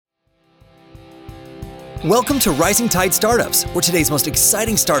Welcome to Rising Tide Startups, where today's most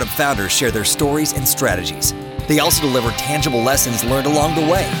exciting startup founders share their stories and strategies. They also deliver tangible lessons learned along the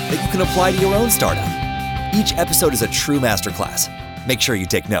way that you can apply to your own startup. Each episode is a true masterclass. Make sure you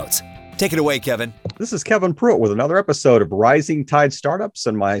take notes. Take it away, Kevin. This is Kevin Pruitt with another episode of Rising Tide Startups,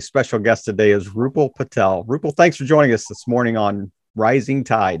 and my special guest today is Rupal Patel. Rupal, thanks for joining us this morning on Rising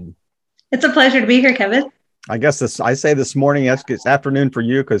Tide. It's a pleasure to be here, Kevin. I guess I say this morning, it's afternoon for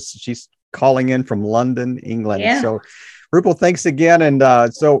you because she's calling in from London, England. Yeah. So, Rupal, thanks again.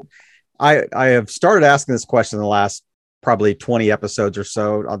 And so I have started asking this question in the last probably 20 episodes or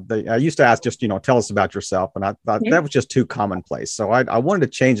so. I used to ask just, tell us about yourself. And I thought that was just too commonplace. So I wanted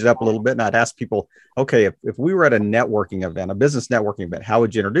to change it up a little bit. And I'd ask people, okay, if we were at a networking event, a business networking event, how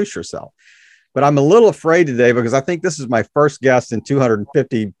would you introduce yourself? But I'm a little afraid today because I think this is my first guest in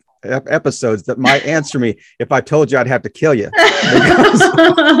 250 episodes that might answer me if I told you I'd have to kill you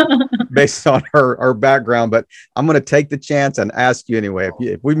based on her background. But I'm going to take the chance and ask you anyway.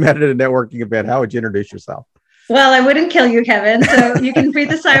 If we met at a networking event, how would you introduce yourself? Well, I wouldn't kill you, Kevin, so you can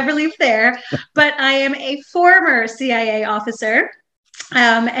breathe a sigh of relief there. But I am a former CIA officer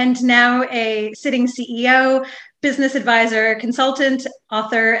and now a sitting CEO, business advisor, consultant,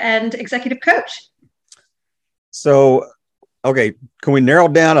 author, and executive coach. So, okay, can we narrow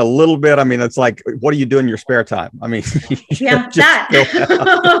down a little bit? I mean, it's like, what do you do in your spare time? I mean, yeah,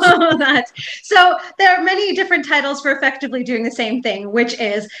 that. So there are many different titles for effectively doing the same thing, which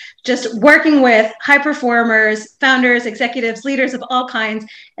is just working with high performers, founders, executives, leaders of all kinds,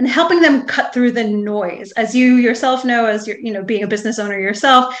 and helping them cut through the noise. As you yourself know, as you're, being a business owner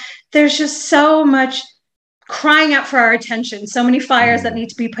yourself, there's just so much crying out for our attention, so many fires that need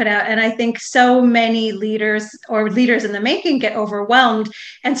to be put out. And I think so many leaders or leaders in the making get overwhelmed.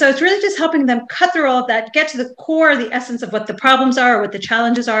 And so it's really just helping them cut through all of that, get to the core, the essence of what the problems are, or what the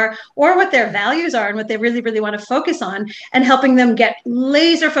challenges are, or what their values are and what they really, really want to focus on, and helping them get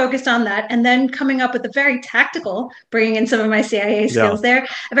laser focused on that. And then coming up with a very tactical, bringing in some of my CIA skills there,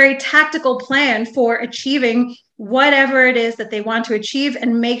 a very tactical plan for achieving whatever it is that they want to achieve,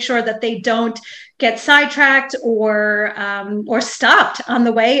 and make sure that they don't get sidetracked or stopped on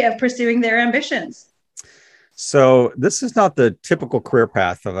the way of pursuing their ambitions. So this is not the typical career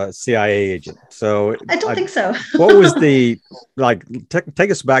path of a CIA agent. So I don't think so. What was the,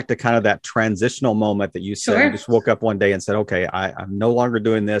 take us back to kind of that transitional moment that you said, Sure. You just woke up one day and said, okay, I'm no longer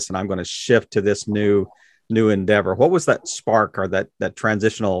doing this and I'm going to shift to this new endeavor. What was that spark or that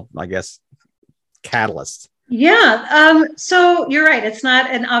transitional, I guess, catalyst? Yeah. So you're right. It's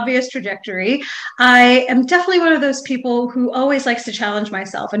not an obvious trajectory. I am definitely one of those people who always likes to challenge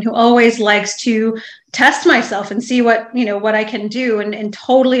myself and who always likes to test myself and see what I can do in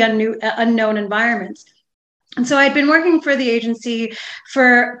totally unknown environments. And so I'd been working for the agency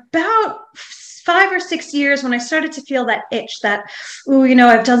for about 5 or 6 years when I started to feel that itch that,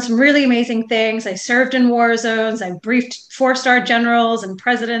 I've done some really amazing things. I served in war zones. I briefed 4-star generals and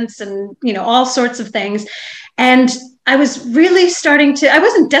presidents and, all sorts of things. And I was really I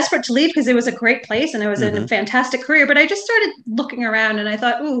wasn't desperate to leave because it was a great place and it was in a fantastic career, but I just started looking around and I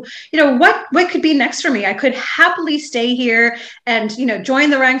thought, what could be next for me? I could happily stay here and,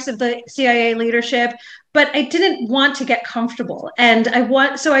 join the ranks of the CIA leadership, but I didn't want to get comfortable. And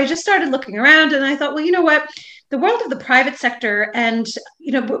so I just started looking around and I thought, well, you know what? The world of the private sector and,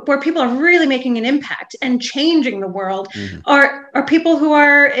 where people are really making an impact and changing the world are people who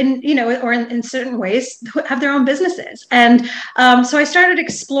are in certain ways who have their own businesses. And so I started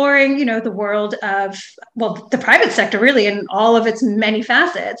exploring, the world of, the private sector really in all of its many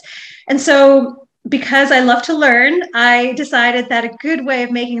facets. And so because I love to learn, I decided that a good way of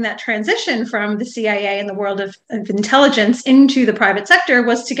making that transition from the CIA and the world of intelligence into the private sector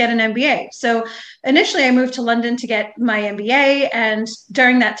was to get an MBA. So initially I moved to London to get my MBA. And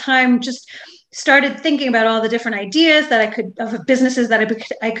during that time, just started thinking about all the different ideas of businesses that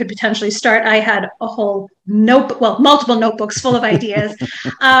I could potentially start. I had a whole multiple notebooks full of ideas,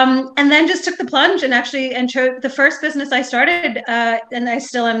 and then just took the plunge and chose the first business I started, and I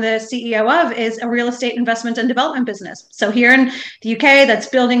still am the CEO of, is a real estate investment and development business. So here in the UK, that's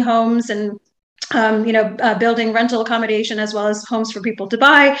building homes and building rental accommodation as well as homes for people to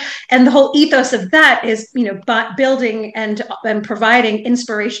buy. And the whole ethos of that is, building and providing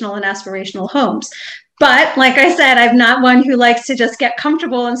inspirational and aspirational homes. But like I said, I'm not one who likes to just get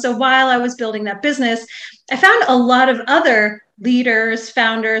comfortable. And so while I was building that business, I found a lot of other leaders,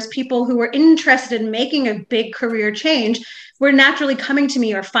 founders, people who were interested in making a big career change were naturally coming to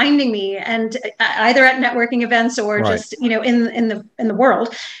me or finding me, and either at networking events or Right. just in the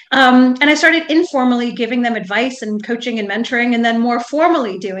world. And I started informally giving them advice and coaching and mentoring, and then more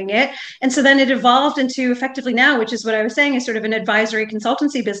formally doing it. And so then it evolved into effectively now, which is what I was saying, is sort of an advisory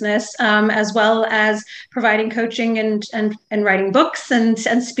consultancy business, as well as providing coaching and writing books and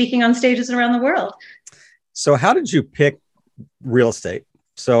speaking on stages around the world. So how did you pick real estate?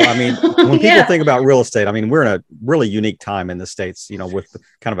 So, I mean, when people think about real estate, I mean, we're in a really unique time in the States, with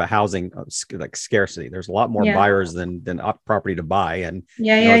kind of a housing like scarcity. There's a lot more buyers than property to buy. And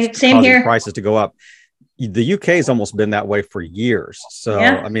it's same here. Prices to go up. The UK has almost been that way for years. So,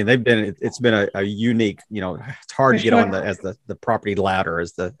 I mean, it's been a unique, it's hard to get on the property ladder,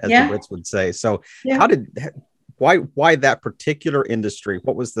 as the Brits would say. So why that particular industry?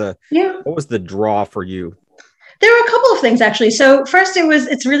 What was the draw for you? There were a couple of things, actually. So first,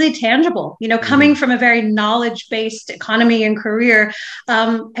 it's really tangible, coming from a very knowledge-based economy and career.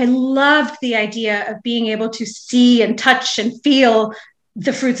 I loved the idea of being able to see and touch and feel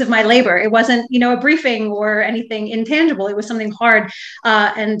the fruits of my labor. It wasn't, a briefing or anything intangible. It was something hard,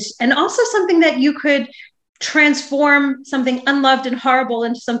 and also something that you could transform something unloved and horrible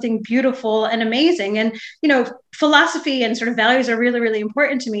into something beautiful and amazing. And, philosophy and sort of values are really, really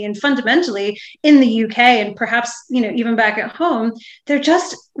important to me. And fundamentally in the UK, and perhaps, even back at home, there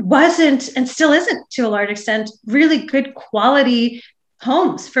just wasn't, and still isn't to a large extent, really good quality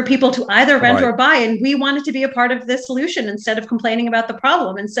homes for people to either rent or buy. And we wanted to be a part of the solution instead of complaining about the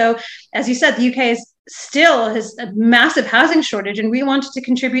problem. And so, as you said, the UK still has a massive housing shortage, and we wanted to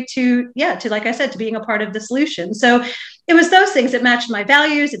contribute to, like I said, to being a part of the solution. So it was those things that matched my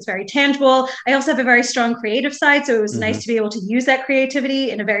values. It's very tangible. I also have a very strong creative side, so it was nice to be able to use that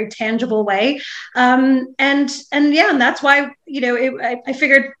creativity in a very tangible way. And that's why, I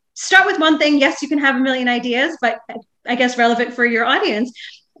figured, start with one thing. Yes, you can have a million ideas, but I guess relevant for your audience,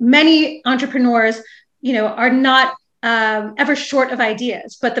 many entrepreneurs, are not ever short of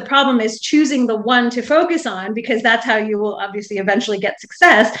ideas, but the problem is choosing the one to focus on, because that's how you will obviously eventually get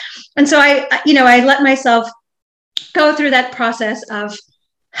success. And so I let myself go through that process of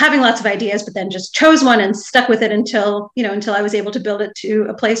having lots of ideas, but then just chose one and stuck with it until I was able to build it to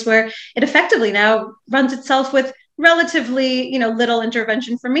a place where it effectively now runs itself with relatively, little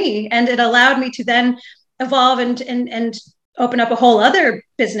intervention for me. And it allowed me to then evolve and open up a whole other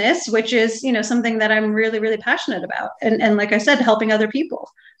business, which is, something that I'm really, really passionate about. And like I said, helping other people.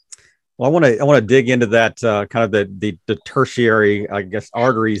 Well, I want to dig into that kind of the tertiary, I guess,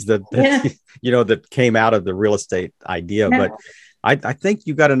 arteries that that came out of the real estate idea. Yeah. But I think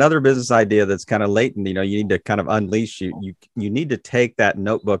you got another business idea that's kind of latent. You need to kind of unleash. You need to take that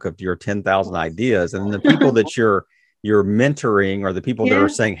notebook of your 10,000 ideas, and the people that you're mentoring, or the people that are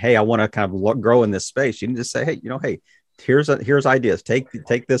saying, "Hey, I want to kind of grow in this space." You need to say, "Hey, here's ideas. Take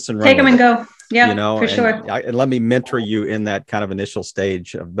this and take them and go." Yeah, for sure. And let me mentor you in that kind of initial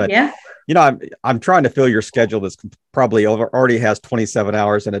stage. But I'm trying to fill your schedule. That's probably already has 27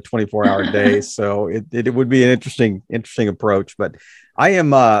 hours in a 24-hour day. So it would be an interesting approach. But I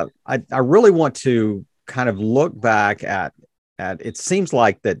am I really want to kind of look back at it. Seems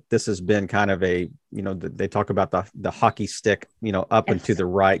like that this has been kind of a, they talk about the hockey stick, up and to the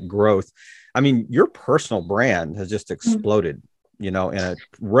right growth. I mean, your personal brand has just exploded, in a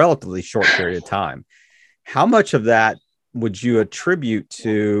relatively short period of time. How much of that would you attribute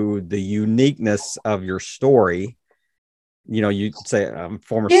to the uniqueness of your story? You say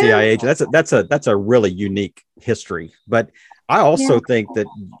former CIA agent. That's a really unique history. But I also think that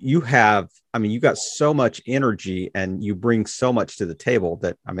you got so much energy and you bring so much to the table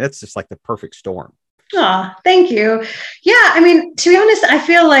that, that's just like the perfect storm. Oh, thank you. Yeah. To be honest, I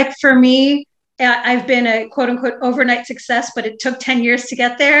feel like for me, I've been a quote unquote overnight success, but it took 10 years to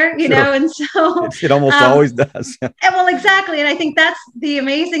get there, know? And so it almost always does. Well, exactly. And I think that's the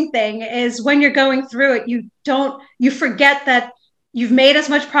amazing thing, is when you're going through it, you forget that you've made as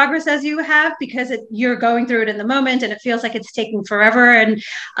much progress as you have, because you're going through it in the moment and it feels like it's taking forever. And,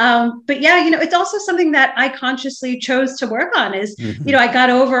 but it's also something that I consciously chose to work on is, I got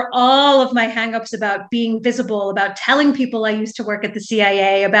over all of my hangups about being visible, about telling people I used to work at the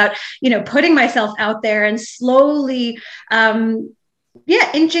CIA, about, putting myself out there and slowly,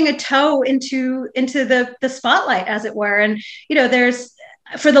 inching a toe into the spotlight, as it were. And, there's,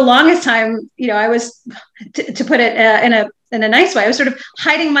 for the longest time, I was, to put it in a nice way, I was sort of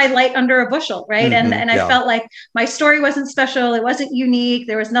hiding my light under a bushel, right? And I felt like my story wasn't special. It wasn't unique.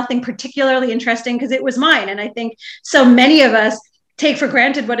 There was nothing particularly interesting because it was mine. And I think so many of us take for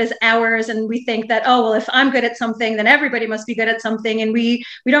granted what is ours, and we think that, oh well, if I'm good at something, then everybody must be good at something, and we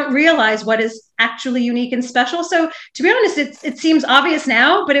don't realize what is actually unique and special. So to be honest, it seems obvious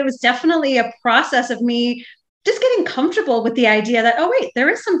now, but it was definitely a process of me just getting comfortable with the idea that, oh wait, there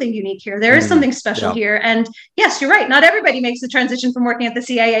is something unique here, there is something special here. And yes, you're right, not everybody makes the transition from working at the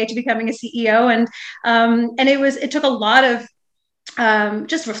CIA to becoming a CEO. And it took a lot of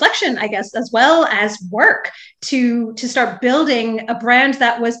just reflection, I guess, as well as work to start building a brand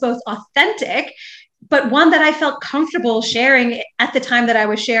that was both authentic, but one that I felt comfortable sharing at the time that I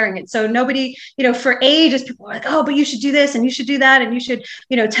was sharing it. So nobody, for ages, people were like, oh, but you should do this and you should do that. And you should,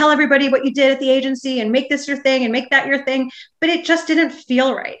 tell everybody what you did at the agency and make this your thing and make that your thing. But it just didn't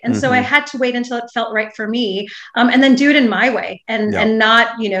feel right. And so I had to wait until it felt right for me, and then do it in my way and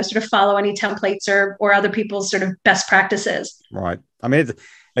not, sort of follow any templates or other people's sort of best practices. Right. I mean,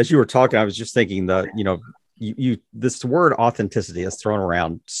 as you were talking, I was just thinking that, this word authenticity is thrown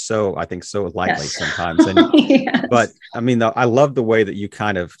around so lightly sometimes. And, yes. But I mean, I love the way that you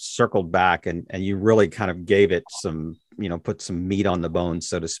kind of circled back and you really kind of gave it some, put some meat on the bone,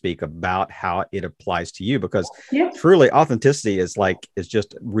 so to speak, about how it applies to you, because truly authenticity is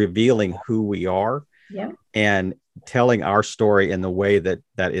just revealing who we are and telling our story in the way that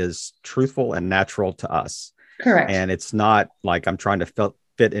is truthful and natural to us. Correct. And it's not like I'm trying to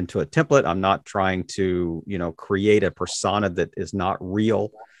fit into a template. I'm not trying to, create a persona that is not real.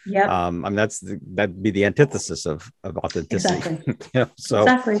 Yeah. I mean, that'd be the antithesis of authenticity. Exactly. So,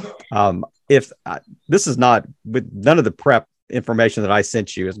 exactly. If this is not, with none of the prep information that I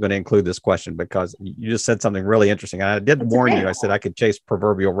sent you is going to include this question, because you just said something really interesting. And I did warn you. I said I could chase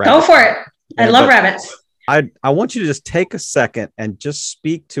proverbial rabbits. Go for it. I love rabbits. I want you to just take a second and just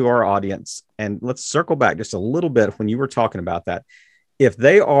speak to our audience, and let's circle back just a little bit when you were talking about that. If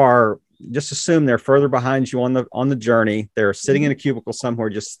they are, just assume they're further behind you on the journey, they're sitting in a cubicle somewhere,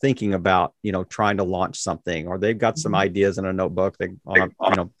 just thinking about, trying to launch something, or they've got some ideas in a notebook, on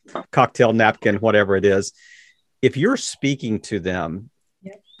a, cocktail napkin, whatever it is. If you're speaking to them,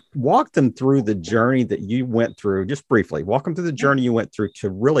 walk them through the journey that you went through, just briefly, walk them through the journey you went through to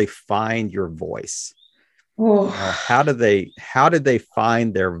really find your voice. How did they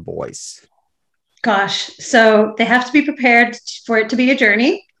find their voice? Gosh, so they have to be prepared for it to be a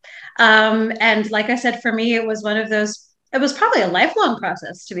journey. And like I said, for me, it was one of those, it was probably a lifelong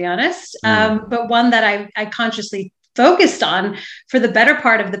process, to be honest, but one that I consciously focused on for the better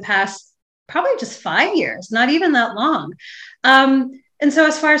part of the past, probably just 5 years, not even that long. And so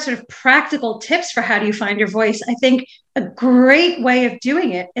as far as sort of practical tips for how do you find your voice, I think a great way of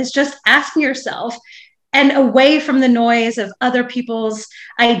doing it is just asking yourself, and away from the noise of other people's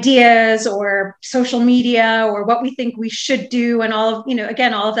ideas or social media or what we think we should do and all of,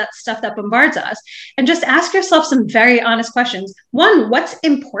 again, all of that stuff that bombards us. And just ask yourself some very honest questions. One, what's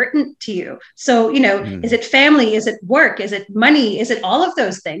important to you? So, is it family? Is it work? Is it money? Is it all of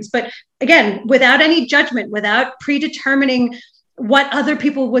those things? But again, without any judgment, without predetermining what other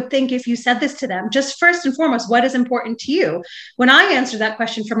people would think if you said this to them, just first and foremost, what is important to you? When I answer that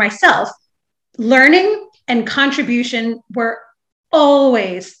question for myself, learning and contribution were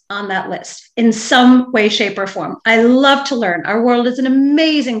always on that list in some way, shape, or form. I love to learn. Our world is an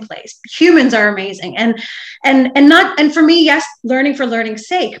amazing place. Humans are amazing. And for me, yes, learning for learning's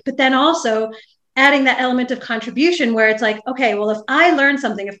sake, but then also adding that element of contribution where it's like, okay, well, if I learn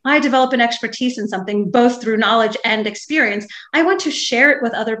something, if I develop an expertise in something, both through knowledge and experience, I want to share it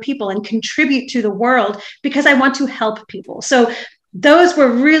with other people and contribute to the world because I want to help people. So those were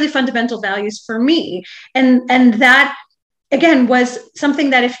really fundamental values for me. And that, again, was something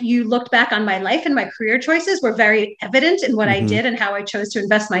that if you looked back on my life and my career choices were very evident in what I did and how I chose to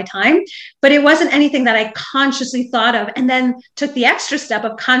invest my time. But it wasn't anything that I consciously thought of and then took the extra step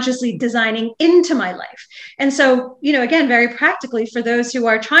of consciously designing into my life. And so, again, very practically for those who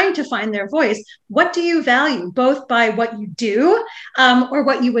are trying to find their voice, what do you value, both by what you do or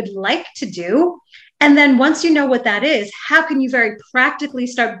what you would like to do? And then once you know what that is, how can you very practically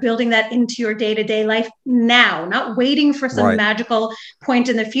start building that into your day-to-day life now, not waiting for some magical point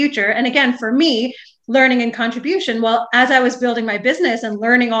in the future? And again, for me, learning and contribution, well, as I was building my business and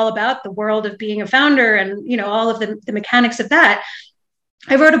learning all about the world of being a founder and, all of the mechanics of that,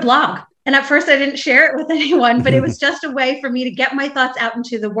 I wrote a blog. And at first I didn't share it with anyone, but it was just a way for me to get my thoughts out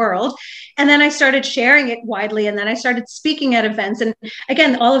into the world. And then I started sharing it widely. And then I started speaking at events. And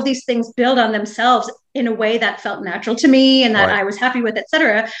again, all of these things build on themselves in a way that felt natural to me and that I was happy with, et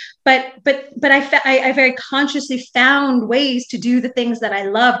cetera. But I very consciously found ways to do the things that I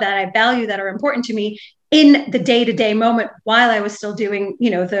love, that I value, that are important to me in the day-to-day moment while I was still doing,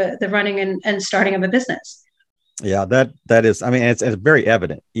 the running and starting of a business. Yeah, that is. I mean, it's very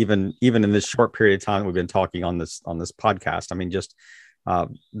evident, even in this short period of time we've been talking on this podcast. I mean, just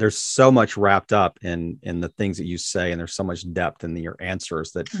there's so much wrapped up in the things that you say, and there's so much depth in your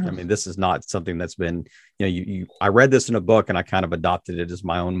answers that I mean, this is not something that's been, you I read this in a book and I kind of adopted it as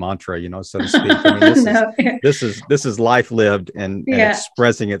my own mantra, so to speak. I mean, this is life lived and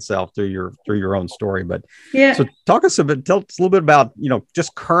expressing itself through your own story. But so tell us a little bit about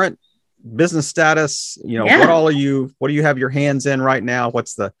just current business status. What do you have your hands in right now?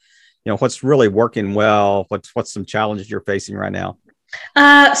 What's what's really working well? What's some challenges you're facing right now?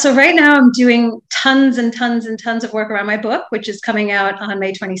 So right now I'm doing tons and tons and tons of work around my book, which is coming out on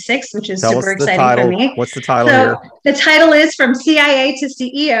May 26th, which is super exciting for me. What's the title here? The title is From CIA to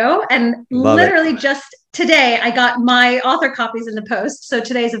CEO. And literally just today, I got my author copies in the post. So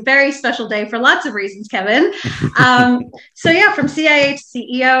today is a very special day for lots of reasons, Kevin. From CIA to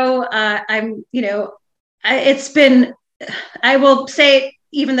CEO, it's been, I will say,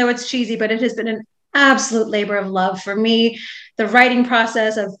 even though it's cheesy, but it has been an absolute labor of love for me. The writing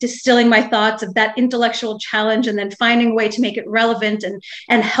process of distilling my thoughts, of that intellectual challenge, and then finding a way to make it relevant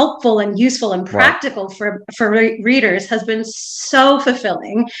and helpful and useful and practical for readers has been so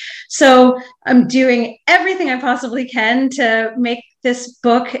fulfilling. So I'm doing everything I possibly can to make this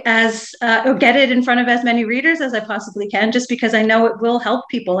book or get it in front of as many readers as I possibly can, just because I know it will help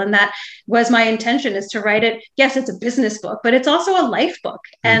people. And that was my intention, is to write it. Yes, it's a business book, but it's also a life book.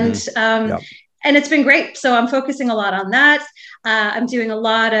 And it's been great. So I'm focusing a lot on that. I'm doing a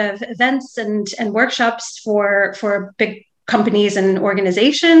lot of events and workshops for big companies and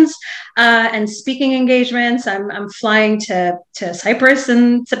organizations and speaking engagements. I'm flying to Cyprus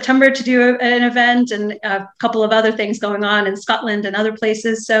in September to do an event, and a couple of other things going on in Scotland and other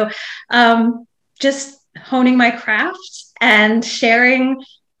places. So just honing my craft and sharing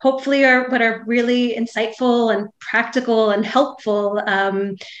hopefully what are really insightful and practical and helpful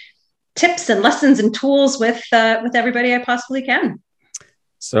tips and lessons and tools with everybody I possibly can.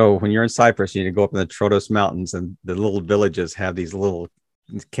 So when you're in Cyprus, you need to go up in the Troodos Mountains, and the little villages have these little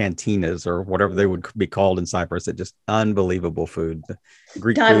cantinas, or whatever they would be called in Cyprus. It's just unbelievable food. The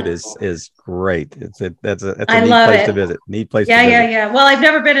Greek food is great. It's a neat place to visit. Neat place to visit. Yeah. Well, I've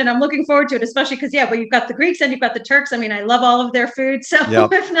never been, and I'm looking forward to it, especially because but you've got the Greeks and you've got the Turks. I mean, I love all of their food. So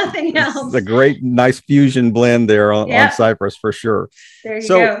if nothing else, it's a great, nice fusion blend there on Cyprus for sure. There you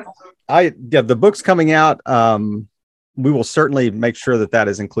go. The book's coming out. We will certainly make sure that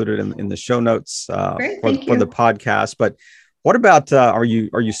is included in the show notes for the podcast. But what about, are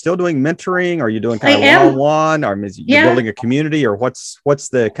you still doing mentoring? Are you doing kind of one-on-one? Or is you building a community? Or what's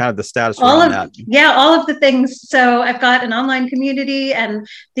the kind of the status around that? Yeah, all of the things. So I've got an online community, and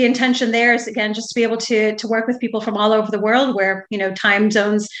the intention there is, again, just to be able to work with people from all over the world, where, time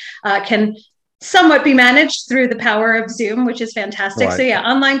zones can somewhat be managed through the power of Zoom, which is fantastic. Right. So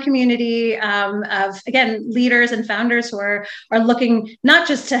online community of, again, leaders and founders who are looking not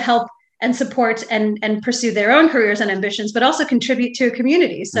just to help and support and pursue their own careers and ambitions, but also contribute to a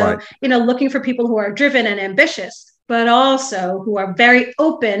community. So, looking for people who are driven and ambitious, but also who are very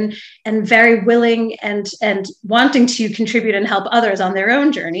open and very willing and wanting to contribute and help others on their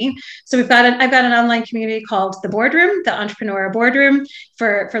own journey. So I've got an online community called The Boardroom, the Entrepreneur Boardroom,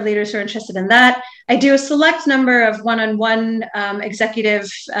 for leaders who are interested in that. I do a select number of one-on-one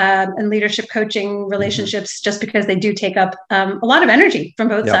executive and leadership coaching relationships, just because they do take up a lot of energy from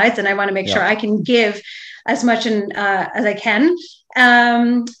both sides. And I want to make sure I can give as much as I can.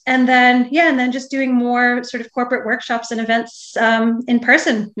 And then just doing more sort of corporate workshops and events in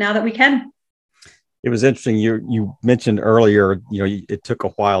person now that we can. It was interesting. You mentioned earlier, it took a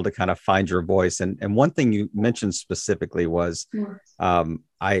while to kind of find your voice. And one thing you mentioned specifically was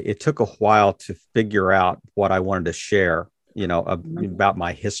it took a while to figure out what I wanted to share, about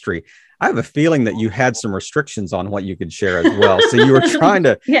my history. I have a feeling that you had some restrictions on what you could share as well. So you were trying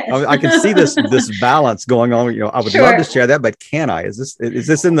to, I can see this balance going on. I would love to share that, but can I? Is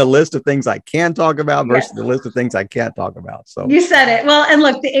this in the list of things I can talk about versus the list of things I can't talk about? So you said it. Well, and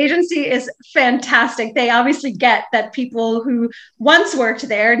look, the agency is fantastic. They obviously get that people who once worked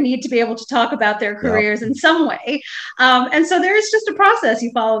there need to be able to talk about their careers in some way. And so there is just a process. You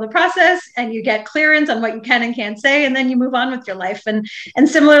follow the process and you get clearance on what you can and can't say, and then you move on with your life. And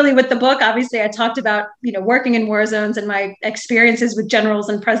similarly with the book, obviously I talked about, working in war zones and my experiences with generals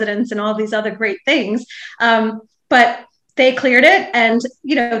and presidents and all these other great things. But they cleared it, and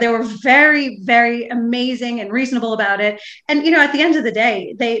they were very, very amazing and reasonable about it. And at the end of the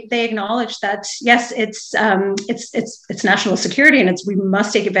day, they acknowledged that yes, it's national security, and we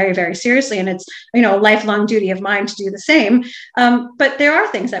must take it very, very seriously, and it's a lifelong duty of mine to do the same. But there are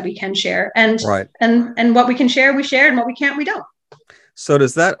things that we can share, and right. and what we can share, we share, and what we can't, we don't. So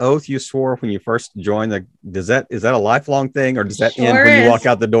does that oath you swore when you first joined is that a lifelong thing, or does that Sure end when is. you walk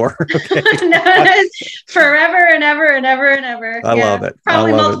out the door? Okay. No, it's forever and ever and ever and ever. I love it.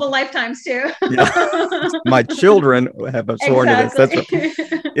 Probably love multiple lifetimes too. Yeah. My children have sworn Exactly. to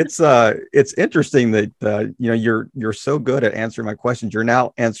this. It's interesting that you're so good at answering my questions. You're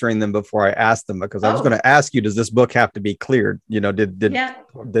now answering them before I ask them, because I was going to ask you, does this book have to be cleared? Did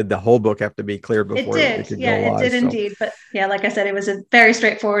the whole book have to be cleared before it could go live? It did indeed. But like I said, it was a very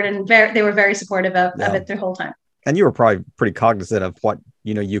straightforward, and they were very supportive of it the whole time. And you were probably pretty cognizant of what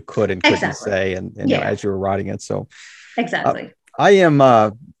you could and couldn't Exactly. say, and as you were writing it. So exactly. I am.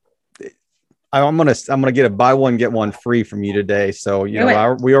 I'm gonna get a buy one get one free from you today. So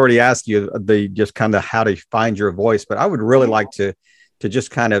we already asked you just kind of how to find your voice, but I would really like to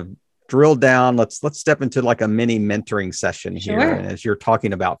just kind of drill down. Let's step into like a mini mentoring session here. Sure. And as you're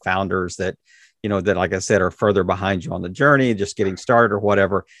talking about founders that that, like I said, are further behind you on the journey, just getting started or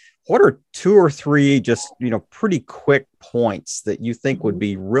whatever, what are 2 or 3 just pretty quick points that you think would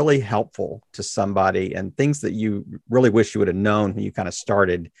be really helpful to somebody, and things that you really wish you would have known when you kind of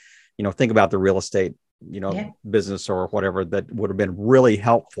started? Think about the real estate, business or whatever, that would have been really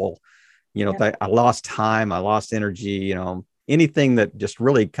helpful. I lost time, I lost energy, anything that just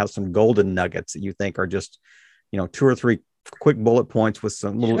really kind of some golden nuggets that you think are just, 2 or 3 quick bullet points with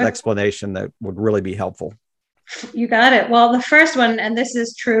some little explanation that would really be helpful. You got it. Well, the first one, and this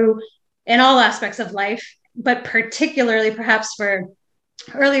is true in all aspects of life, but particularly perhaps for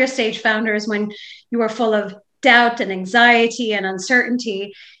earlier stage founders, when you are full of doubt and anxiety and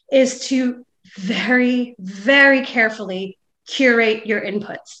uncertainty, is to very, very carefully curate your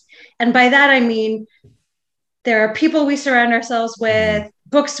inputs. And by that, I mean, there are people we surround ourselves with,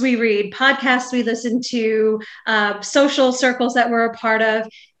 books we read, podcasts we listen to, social circles that we're a part of,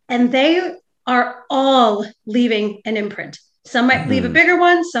 and they are all leaving an imprint. Some might leave a bigger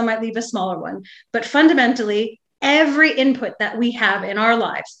one, some might leave a smaller one. But fundamentally, every input that we have in our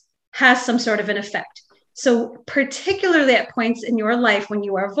lives has some sort of an effect. So particularly at points in your life when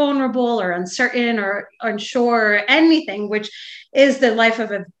you are vulnerable or uncertain or unsure or anything, which is the life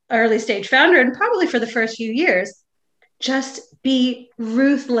of an early stage founder, and probably for the first few years, just be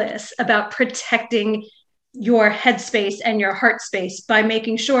ruthless about protecting your headspace and your heart space by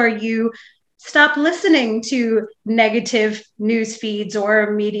making sure you stop listening to negative news feeds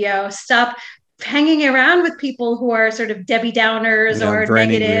or media. Stop hanging around with people who are sort of Debbie Downers or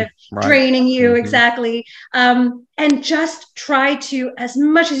negative, draining you. Exactly. And just try to, as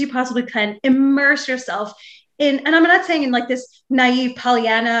much as you possibly can, immerse yourself in, and I'm not saying in like this naive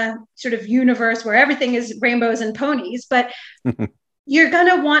Pollyanna sort of universe where everything is rainbows and ponies, but you're going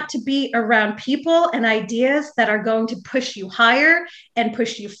to want to be around people and ideas that are going to push you higher and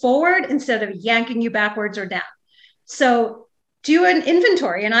push you forward instead of yanking you backwards or down. So do an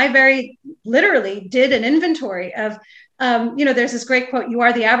inventory. And I very literally did an inventory of, there's this great quote, you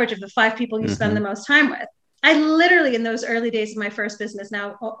are the average of the 5 people you spend the most time with. I literally, in those early days of my first business,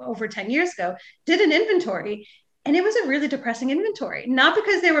 now over 10 years ago, did an inventory. And it was a really depressing inventory, not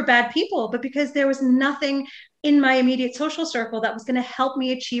because they were bad people, but because there was nothing in my immediate social circle that was going to help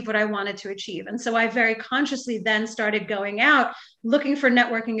me achieve what I wanted to achieve. And so I very consciously then started going out, looking for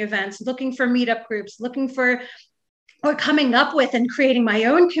networking events, looking for meetup groups, looking for or coming up with and creating my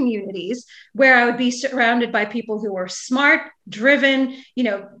own communities where I would be surrounded by people who were smart, driven,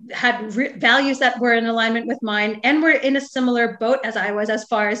 had values that were in alignment with mine and were in a similar boat as I was, as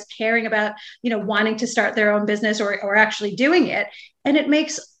far as caring about, wanting to start their own business or actually doing it. And it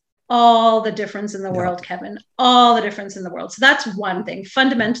makes all the difference in the world, Kevin, all the difference in the world. So that's one thing.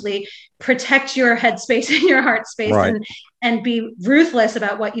 Fundamentally, protect your headspace and your heart space and be ruthless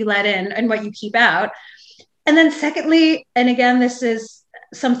about what you let in and what you keep out. And then secondly, and again, this is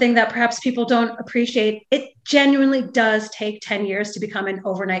something that perhaps people don't appreciate, it genuinely does take 10 years to become an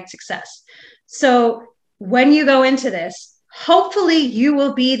overnight success. So when you go into this, hopefully you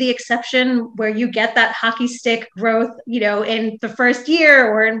will be the exception where you get that hockey stick growth, in the first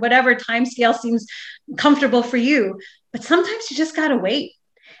year or in whatever time scale seems comfortable for you. But sometimes you just got to wait.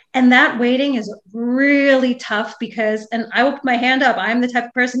 And that waiting is really tough because, and I will put my hand up, I'm the type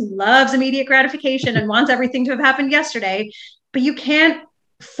of person who loves immediate gratification and wants everything to have happened yesterday, but you can't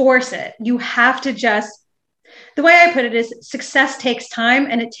force it. You have to just, the way I put it is success takes time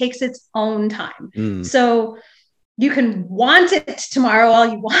and it takes its own time. So you can want it tomorrow all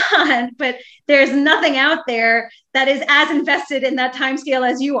you want, but there's nothing out there that is as invested in that time scale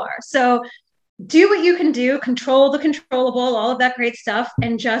as you are. So do what you can do, control the controllable, all of that great stuff,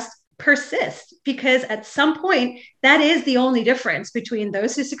 and just persist, because at some point that is the only difference between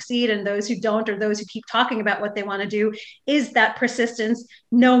those who succeed and those who don't, or those who keep talking about what they want to do, is that persistence,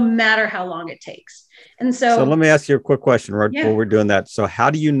 no matter how long it takes. And so let me ask you a quick question right before we're doing that. So how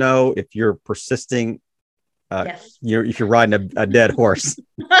do you know if you're persisting? If you're riding a dead horse?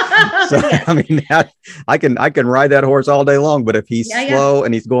 I mean, I can ride that horse all day long, but if he's slow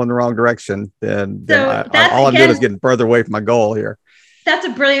and he's going the wrong direction, then all I'm doing is getting further away from my goal here. That's a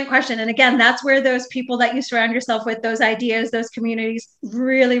brilliant question. And again, that's where those people that you surround yourself with, those ideas, those communities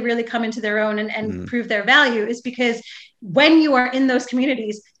really, really come into their own and prove their value, is because when you are in those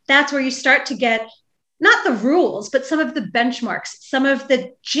communities, that's where you start to get not the rules, but some of the benchmarks, some of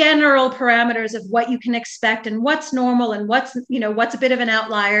the general parameters of what you can expect and what's normal and what's a bit of an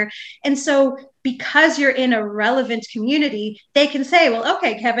outlier. And so because you're in a relevant community, they can say, well,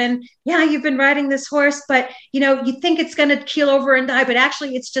 okay, Kevin, you've been riding this horse, but you think it's going to keel over and die, but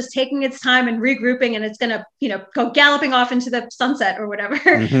actually it's just taking its time and regrouping, and it's going to, go galloping off into the sunset or whatever.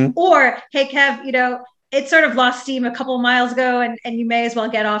 Mm-hmm. Or, hey, Kev, it sort of lost steam a couple of miles ago, and you may as well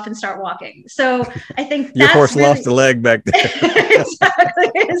get off and start walking. So I think your horse lost a leg back there.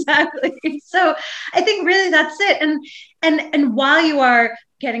 Exactly. So I think really that's it. And while you are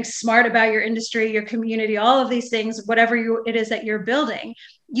getting smart about your industry, your community, all of these things, whatever it is that you're building,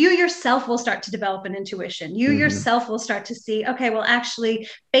 you yourself will start to develop an intuition. You yourself will start to see, okay, well, actually,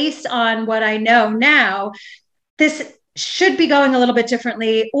 based on what I know now, this should be going a little bit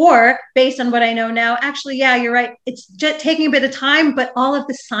differently, or based on what I know now, actually, you're right. It's just taking a bit of time, but all of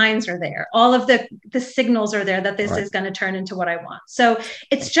the signs are there. All of the signals are there that this is going to turn into what I want. So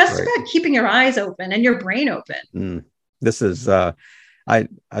it's just about keeping your eyes open and your brain open. This is, I've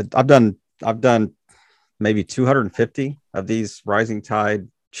done maybe 250 of these Rising Tide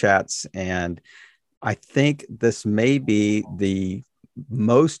chats. And I think this may be the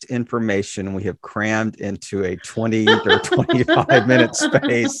most information we have crammed into a 20 or 25 minute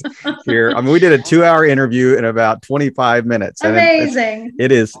space here. I mean, we did a 2-hour interview in about 25 minutes. Amazing.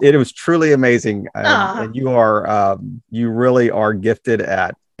 It was truly amazing. And you really are gifted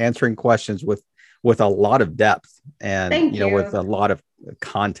at answering questions with a lot of depth and, with a lot of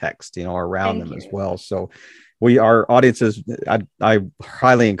context, around them as well. So our audiences, I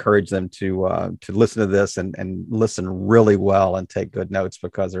highly encourage them to listen to this and listen really well and take good notes,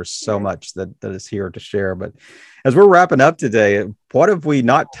 because there's so much that is here to share. But as we're wrapping up today, what have we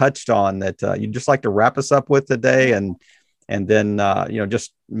not touched on that you'd just like to wrap us up with today? And then,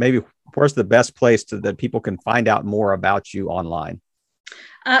 just maybe where's the best place that people can find out more about you online?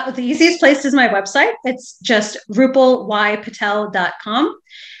 The easiest place is my website. It's just rupelypatel.com.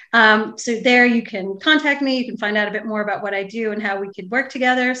 So there you can contact me. You can find out a bit more about what I do and how we could work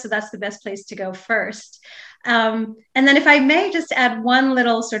together. So that's the best place to go first. And then if I may just add one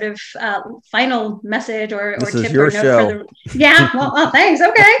little sort of final message or tip or note well, thanks.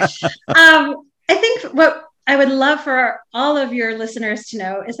 Okay. I think what I would love for all of your listeners to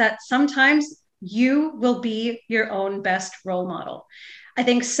know is that sometimes you will be your own best role model. I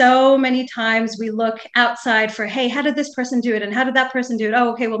think so many times we look outside for, hey, how did this person do it? And how did that person do it?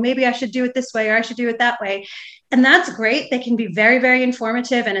 Oh, okay, well, maybe I should do it this way, or I should do it that way. And that's great. They can be very, very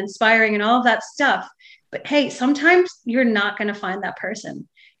informative and inspiring and all of that stuff. But hey, sometimes you're not going to find that person.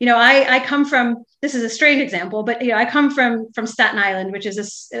 I come from, this is a strange example, but I come from Staten Island, which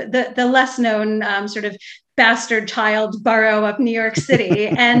is the less known sort of bastard child borough of New York City.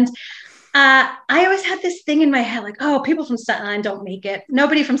 And I always had this thing in my head, like, oh, people from Staten Island don't make it. No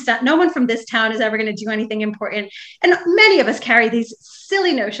one from this town is ever going to do anything important. And many of us carry these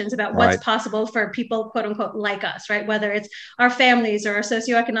silly notions about what's possible for people, quote unquote, like us, right? Whether it's our families or our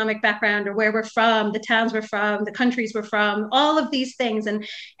socioeconomic background or where we're from, the towns we're from, the countries we're from, all of these things. And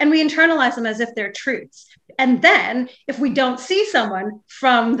we internalize them as if they're truths. And then if we don't see someone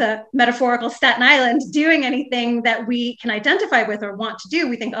from the metaphorical Staten Island doing anything that we can identify with or want to do,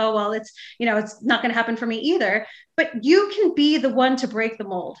 we think, oh, well, it's not going to happen for me either. But you can be the one to break the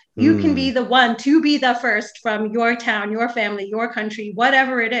mold. You can be the one to be the first from your town, your family, your country,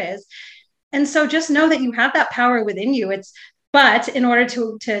 whatever it is. And so just know that you have that power within you. But in order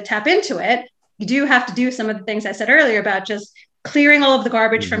to tap into it, you do have to do some of the things I said earlier about just clearing all of the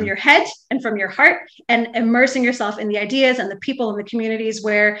garbage from your head and from your heart and immersing yourself in the ideas and the people and the communities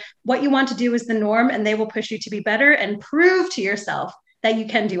where what you want to do is the norm, and they will push you to be better and prove to yourself that you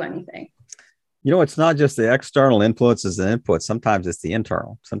can do anything. It's not just the external influences and inputs. Sometimes it's the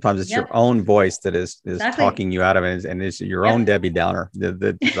internal. Sometimes it's your own voice that is talking you out of it, and it's your own Debbie Downer.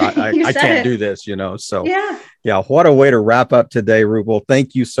 I can't do this, So what a way to wrap up today, Rupal.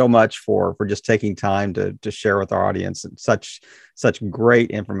 Thank you so much for just taking time to share with our audience and such great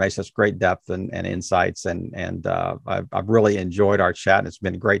information, such great depth and insights. And I've really enjoyed our chat. And it's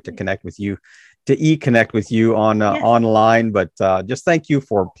been great to connect with you. Connect with you on online, but just thank you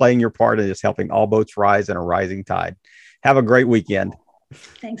for playing your part in just helping all boats rise in a rising tide. Have a great weekend.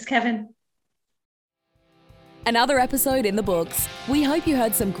 Thanks, Kevin. Another episode in the books. We hope you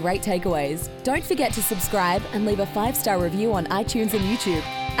heard some great takeaways. Don't forget to subscribe and leave a 5-star review on iTunes and YouTube.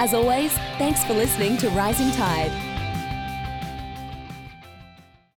 As always, thanks for listening to Rising Tide.